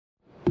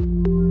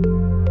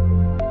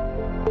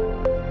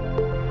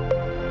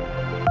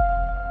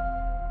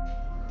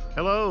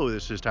Hello,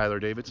 this is Tyler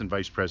Davidson,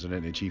 Vice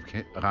President and Chief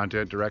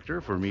Content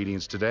Director for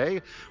Meetings Today.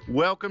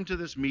 Welcome to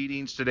this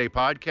Meetings Today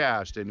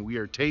podcast, and we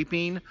are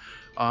taping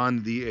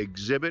on the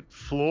exhibit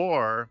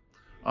floor,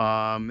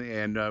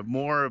 and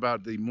more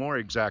about the more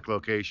exact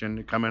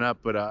location coming up,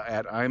 but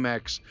at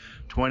IMEX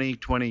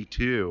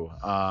 2022.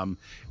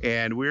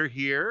 And we're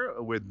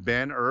here with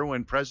Ben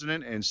Irwin,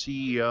 President and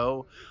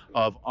CEO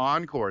of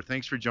Encore.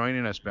 Thanks for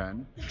joining us,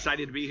 Ben.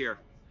 Excited to be here.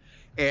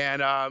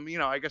 And,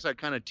 I guess I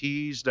kind of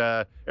teased,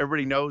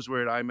 everybody knows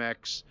we're at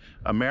IMEX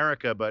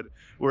America, but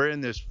we're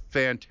in this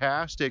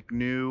fantastic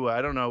new,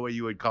 I don't know what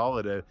you would call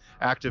it, a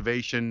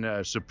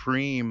activation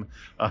supreme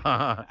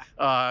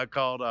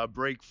called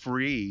Break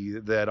Free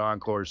that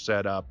Encore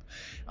set up.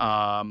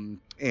 And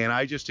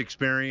I just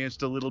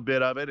experienced a little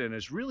bit of it, and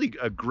it's really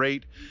a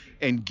great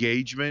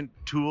engagement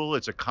tool.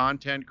 It's a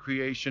content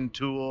creation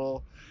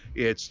tool.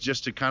 It's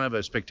just a kind of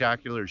a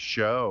spectacular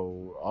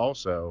show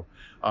also.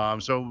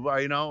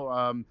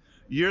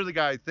 You're the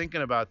guy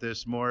thinking about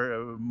this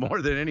more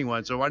than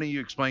anyone. So why don't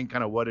you explain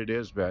kind of what it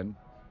is, Ben?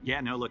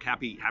 Yeah, no, look,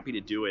 happy to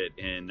do it.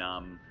 And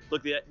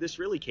this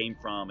really came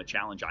from a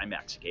challenge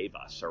IMEX gave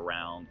us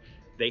around.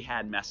 They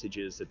had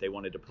messages that they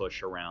wanted to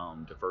push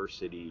around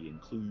diversity,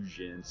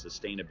 inclusion,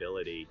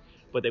 sustainability,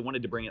 but they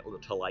wanted to bring it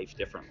to life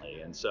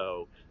differently. And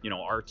so,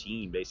 our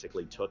team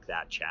basically took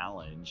that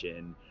challenge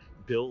and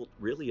built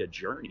really a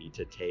journey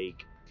to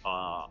take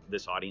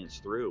this audience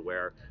through,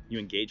 where you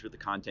engage with the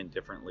content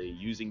differently,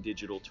 using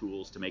digital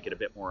tools to make it a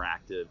bit more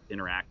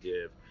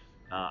interactive,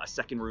 a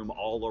second room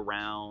all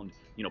around,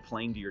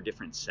 playing to your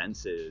different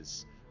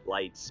senses,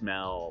 light,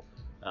 smell,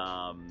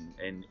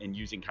 and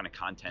using kind of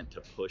content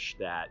to push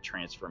that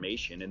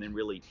transformation, and then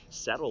really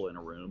settle in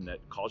a room that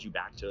calls you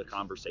back to a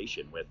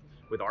conversation with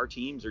our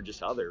teams or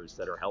just others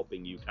that are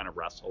helping you kind of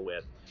wrestle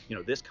with,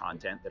 this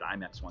content that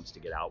IMEX wants to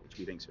get out, which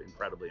we think is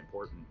incredibly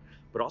important,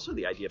 but also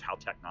the idea of how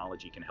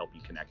technology can help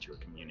you connect your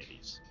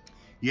communities.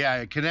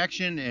 Yeah,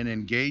 connection and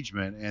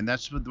engagement, and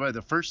that's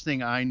the first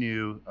thing I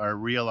knew or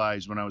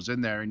realized when I was in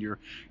there. And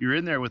you're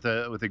in there with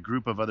a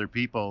group of other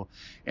people,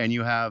 and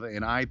you have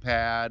an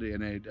iPad,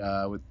 and it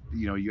with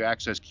you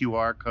access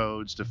QR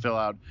codes to fill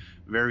out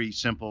very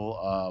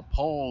simple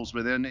polls,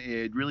 but then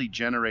it really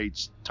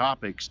generates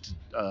topics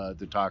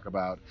to talk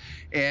about.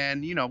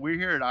 And we're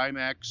here at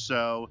IMEX,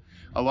 so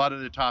a lot of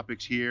the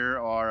topics here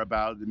are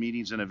about the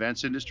meetings and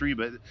events industry,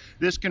 but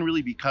this can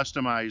really be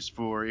customized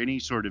for any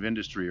sort of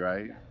industry,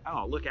 right?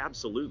 Oh, look,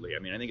 absolutely. I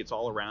mean, I think it's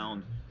all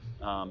around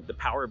the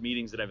power of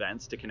meetings and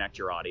events to connect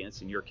your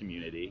audience and your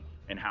community,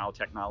 and how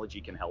technology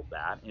can help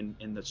that.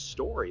 And the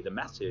story, the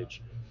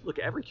message, look,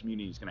 every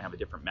community is going to have a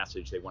different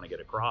message they want to get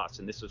across.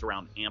 And this is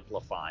around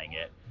amplifying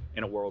it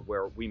in a world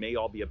where we may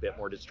all be a bit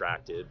more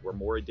distracted. We're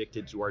more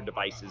addicted to our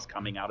devices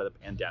coming out of the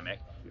pandemic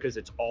because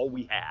it's all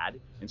we had.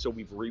 And so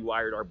we've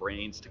rewired our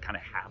brains to kind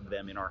of have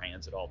them in our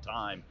hands at all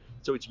time.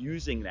 So it's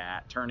using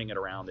that, turning it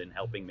around, and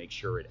helping make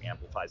sure it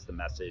amplifies the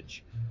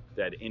message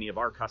that any of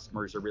our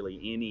customers, or really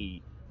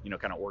any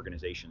kind of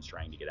organizations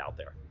trying to get out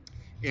there.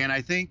 And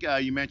I think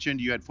you mentioned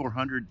you had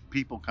 400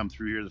 people come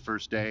through here the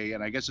first day,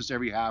 and I guess it's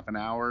every half an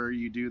hour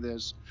you do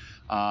this.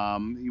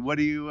 What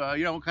do you,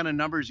 what kind of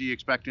numbers are you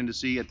expecting to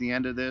see at the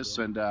end of this?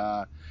 And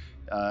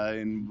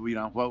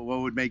what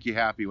would make you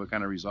happy? What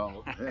kind of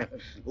result?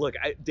 Look,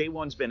 day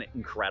one's been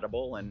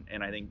incredible,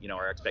 and I think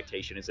our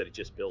expectation is that it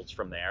just builds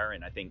from there.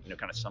 And I think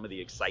kind of some of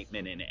the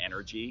excitement and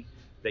energy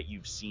that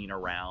you've seen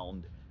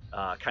around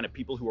kind of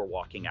people who are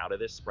walking out of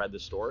this spread the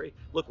story.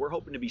 Look, we're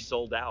hoping to be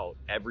sold out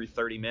every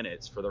 30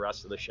 minutes for the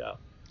rest of the show.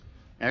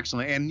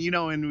 Excellent. And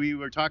and we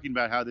were talking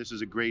about how this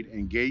is a great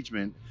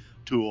engagement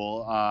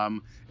tool.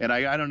 And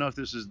I don't know if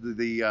this is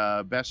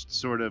the best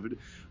sort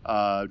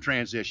of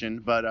transition,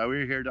 but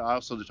we're here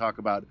to talk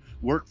about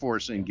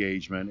workforce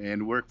engagement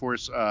and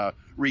workforce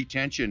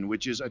retention,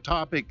 which is a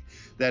topic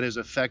that has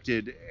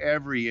affected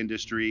every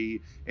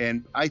industry,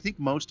 and I think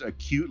most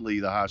acutely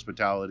the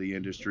hospitality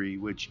industry,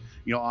 which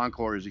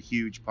Encore is a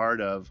huge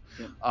part of.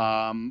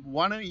 Yeah.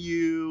 Why don't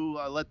you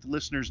let the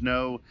listeners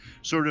know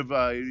sort of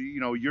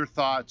your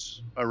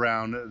thoughts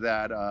around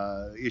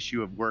that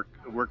issue of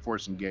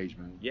workforce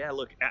engagement? Yeah,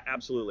 look,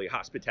 absolutely.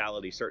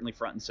 Hospitality certainly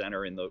front and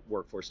center in the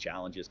workforce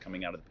challenges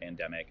coming out of the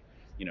pandemic.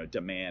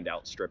 Demand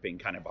outstripping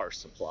kind of our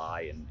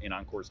supply, and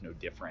Encore's no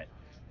different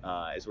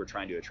as we're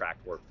trying to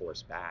attract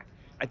workforce back.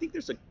 I think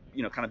there's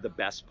kind of the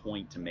best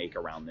point to make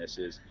around this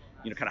is,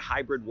 kind of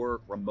hybrid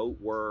work, remote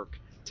work,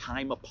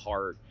 time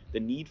apart. The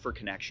need for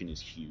connection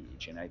is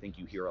huge. And I think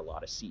you hear a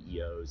lot of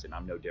CEOs, and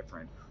I'm no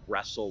different,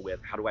 wrestle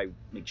with, how do I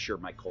make sure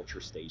my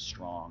culture stays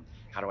strong?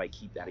 How do I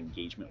keep that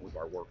engagement with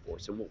our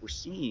workforce? And what we're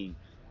seeing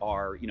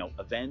are,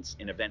 events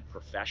and event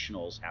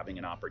professionals having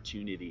an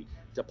opportunity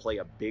to play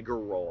a bigger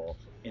role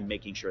in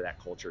making sure that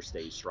culture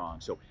stays strong.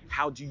 So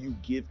how do you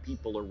give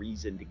people a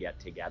reason to get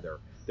together?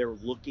 They're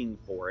looking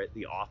for it.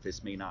 The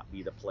office may not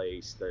be the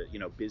place. The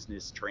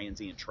business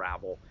transient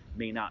travel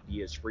may not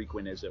be as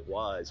frequent as it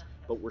was,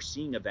 but we're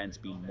seeing events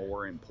be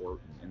more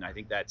important. And I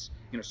think that's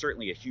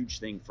certainly a huge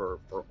thing for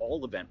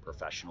all event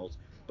professionals,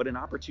 but an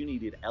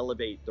opportunity to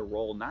elevate the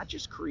role, not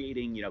just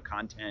creating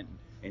content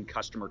and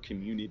customer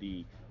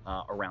community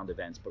around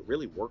events, but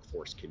really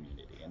workforce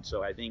community. And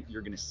so I think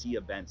you're going to see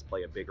events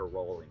play a bigger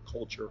role in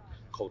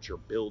culture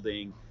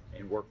building,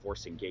 and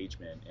workforce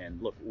engagement.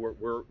 And look,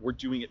 we're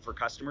doing it for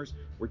customers.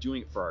 We're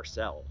doing it for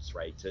ourselves,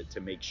 right?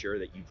 To make sure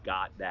that you've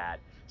got that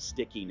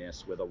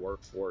stickiness with a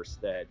workforce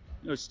that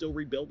is still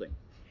rebuilding.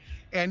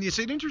 And it's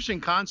an interesting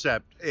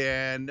concept,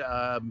 and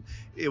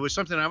it was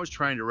something I was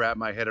trying to wrap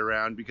my head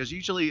around, because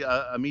usually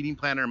a meeting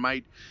planner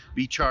might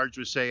be charged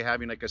with, say,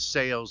 having like a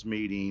sales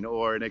meeting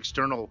or an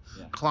external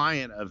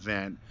client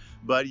event,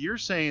 but you're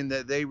saying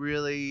that they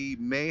really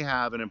may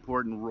have an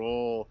important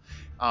role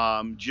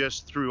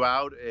just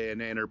throughout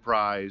an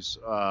enterprise,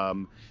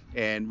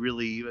 and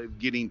really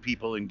getting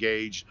people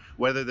engaged,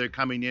 whether they're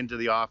coming into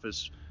the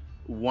office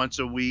once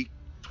a week,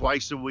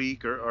 twice a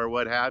week, or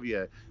what have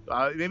you.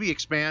 Maybe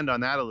expand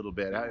on that a little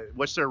bit.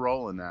 What's their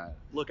role in that?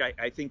 Look,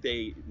 I think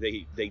they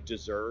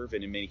deserve,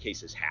 and in many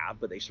cases have,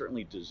 but they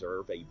certainly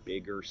deserve a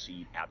bigger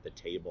seat at the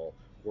table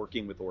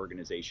working with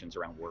organizations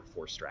around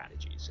workforce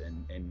strategies.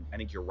 And I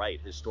think you're right.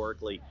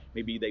 Historically,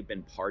 maybe they've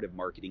been part of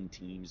marketing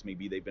teams,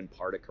 maybe they've been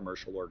part of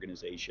commercial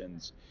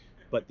organizations,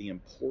 but the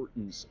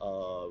importance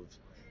of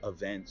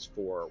events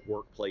for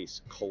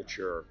workplace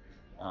culture,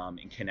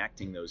 and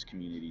connecting those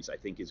communities, I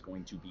think, is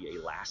going to be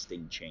a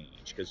lasting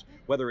change. Because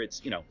whether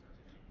it's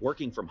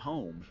working from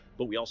home,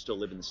 but we all still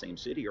live in the same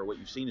city, or what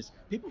you've seen is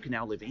people can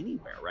now live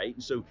anywhere, right?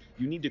 And so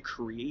you need to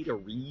create a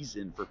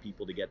reason for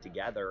people to get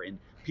together, and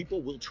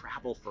people will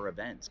travel for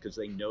events because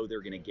they know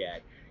they're going to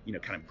get,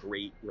 kind of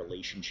great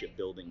relationship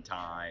building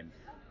time,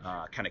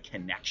 kind of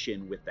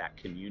connection with that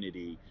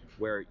community,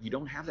 where you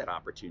don't have that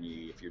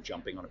opportunity if you're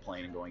jumping on a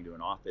plane and going to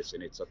an office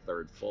and it's a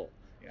third full.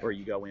 Yeah. Or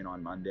you go in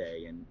on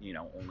Monday and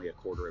only a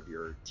quarter of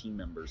your team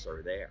members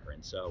are there.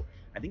 And so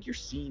I think you're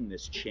seeing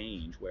this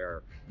change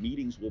where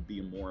meetings will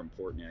be more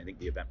important, and I think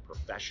the event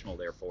professional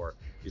therefore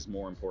is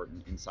more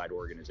important inside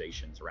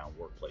organizations around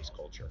workplace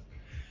culture.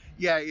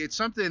 Yeah, it's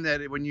something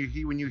that when you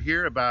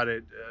hear about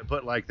it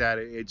put like that,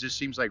 it just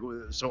seems like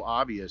so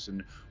obvious.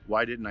 And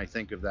why didn't I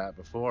think of that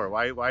before?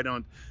 Why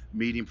don't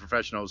meeting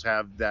professionals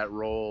have that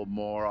role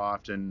more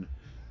often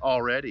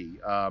already?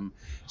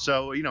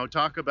 So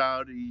talk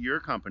about your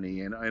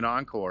company and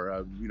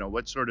Encore.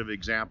 What sort of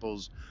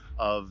examples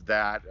of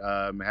that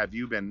have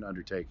you been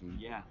undertaking?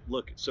 Yeah,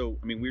 look, so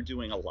we're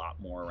doing a lot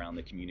more around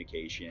the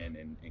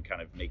communication and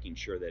kind of making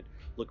sure that,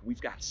 look,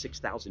 we've got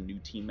 6,000 new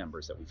team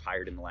members that we've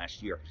hired in the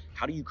last year.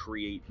 How do you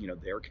create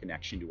their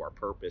connection to our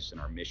purpose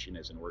and our mission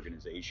as an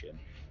organization?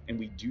 And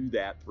we do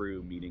that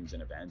through meetings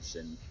and events.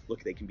 And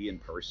look, they can be in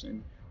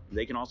person,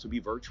 they can also be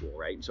virtual,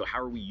 right? And so how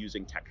are we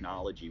using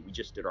technology? We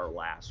just did our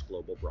last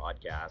global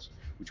broadcast,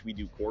 which we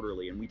do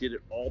quarterly, and we did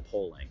it all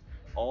polling,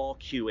 all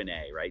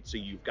Q&A, right? So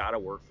you've got a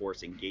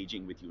workforce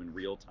engaging with you in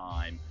real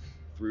time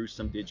through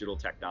some digital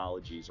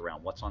technologies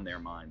around what's on their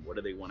mind, what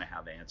do they want to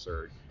have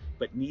answered,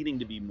 but needing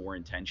to be more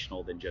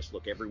intentional than just,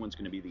 look, everyone's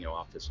going to be in the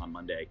office on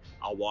Monday,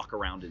 I'll walk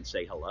around and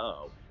say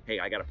hello. Hey,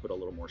 I got to put a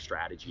little more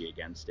strategy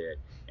against it.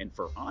 And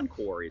for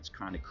Encore, it's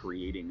kind of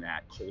creating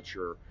that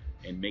culture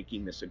and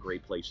making this a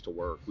great place to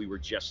work. We were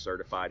just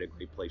certified a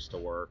great place to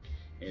work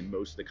in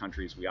most of the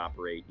countries we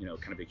operate,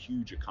 kind of a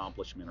huge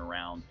accomplishment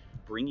around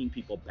bringing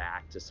people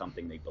back to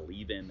something they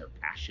believe in, they're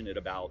passionate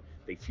about,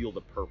 they feel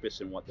the purpose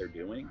in what they're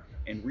doing.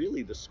 And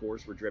really the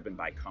scores were driven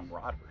by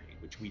camaraderie,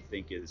 which we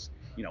think is,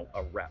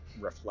 a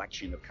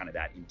reflection of kind of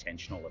that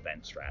intentional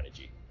event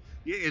strategy.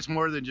 Yeah, it's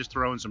more than just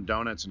throwing some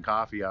donuts and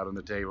coffee out on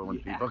the table when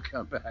people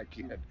come back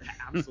in.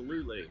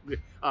 Absolutely.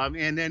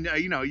 And then,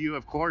 you,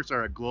 of course,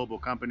 are a global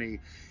company.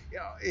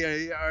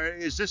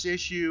 Is this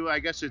issue, I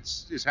guess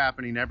it's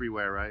happening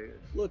everywhere, right?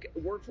 Look,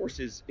 workforce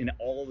is in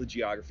all the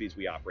geographies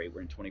we operate.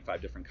 We're in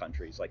 25 different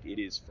countries. Like,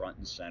 it is front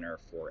and center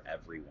for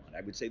everyone.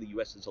 I would say the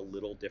U.S. is a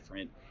little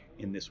different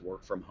in this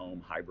work from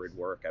home hybrid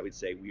work. I would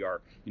say we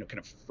are, kind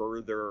of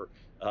further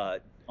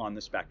on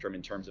the spectrum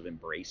in terms of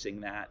embracing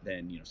that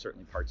than,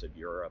 certainly parts of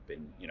Europe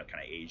and,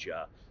 kind of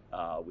Asia,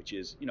 which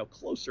is,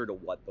 closer to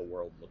what the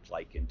world looked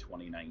like in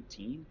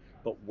 2019.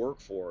 But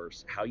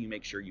workforce, how you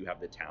make sure you have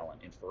the talent.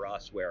 And for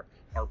us, where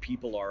our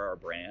people are our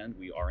brand,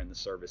 we are in the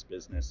service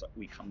business,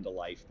 we come to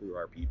life through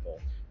our people.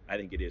 I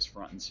think it is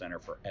front and center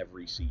for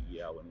every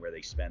CEO and where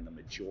they spend the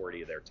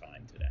majority of their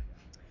time today.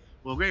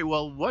 Well, great.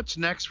 Well, what's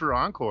next for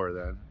Encore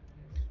then?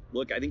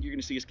 Look, I think you're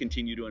going to see us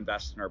continue to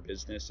invest in our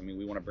business.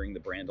 We want to bring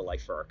the brand to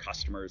life for our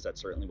customers. That's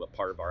certainly what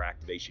part of our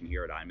activation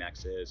here at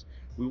IMEX is.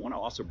 We want to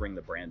also bring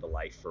the brand to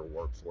life for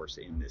workforce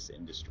in this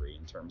industry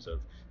in terms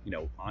of,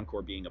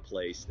 Encore being a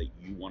place that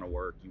you want to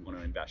work, you want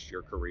to invest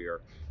your career.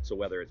 So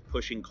whether it's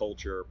pushing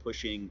culture,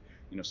 pushing,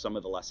 some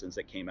of the lessons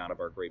that came out of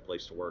our Great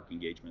Place to Work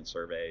engagement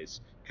surveys,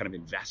 kind of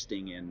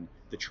investing in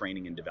the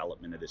training and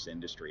development of this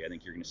industry, I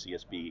think you're going to see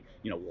us be,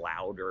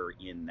 louder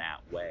in that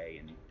way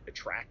and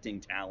attracting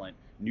talent,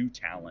 new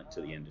talent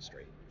to the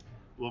industry.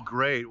 Well,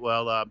 great.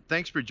 Well,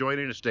 thanks for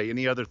joining us today.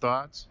 Any other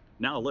thoughts?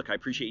 No, look, I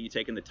appreciate you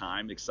taking the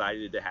time.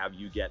 Excited to have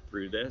you get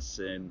through this,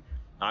 and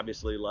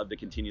obviously love to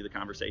continue the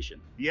conversation.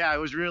 Yeah, it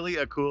was really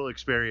a cool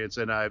experience,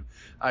 and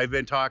I've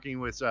been talking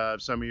with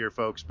some of your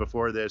folks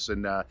before this,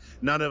 and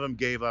none of them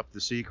gave up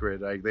the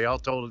secret. They all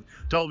told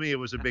me it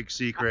was a big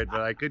secret,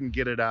 but I couldn't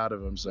get it out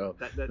of them. So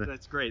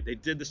that's great. They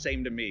did the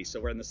same to me, so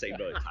we're in the same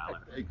boat,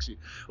 Tyler. Thanks.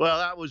 Well,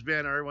 that was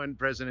Ben Irwin,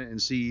 President and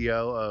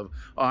CEO of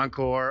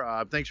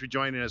Encore. Thanks for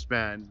joining us,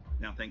 Ben.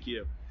 No, thank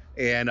you.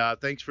 And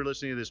thanks for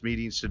listening to this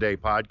Meetings Today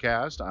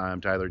podcast.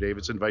 I'm Tyler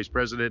Davidson, Vice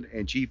President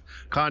and Chief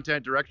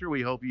Content Director.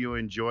 We hope you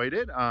enjoyed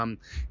it. And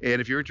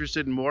if you're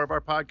interested in more of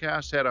our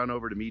podcasts, head on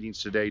over to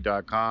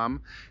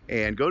meetingstoday.com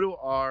and go to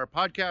our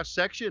podcast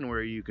section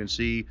where you can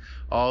see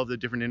all the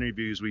different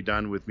interviews we've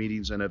done with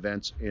meetings and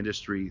events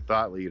industry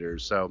thought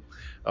leaders. So,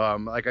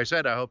 like I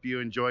said, I hope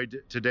you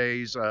enjoyed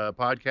today's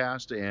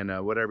podcast,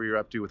 and whatever you're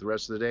up to with the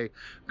rest of the day,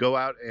 go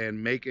out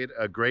and make it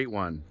a great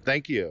one.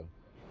 Thank you.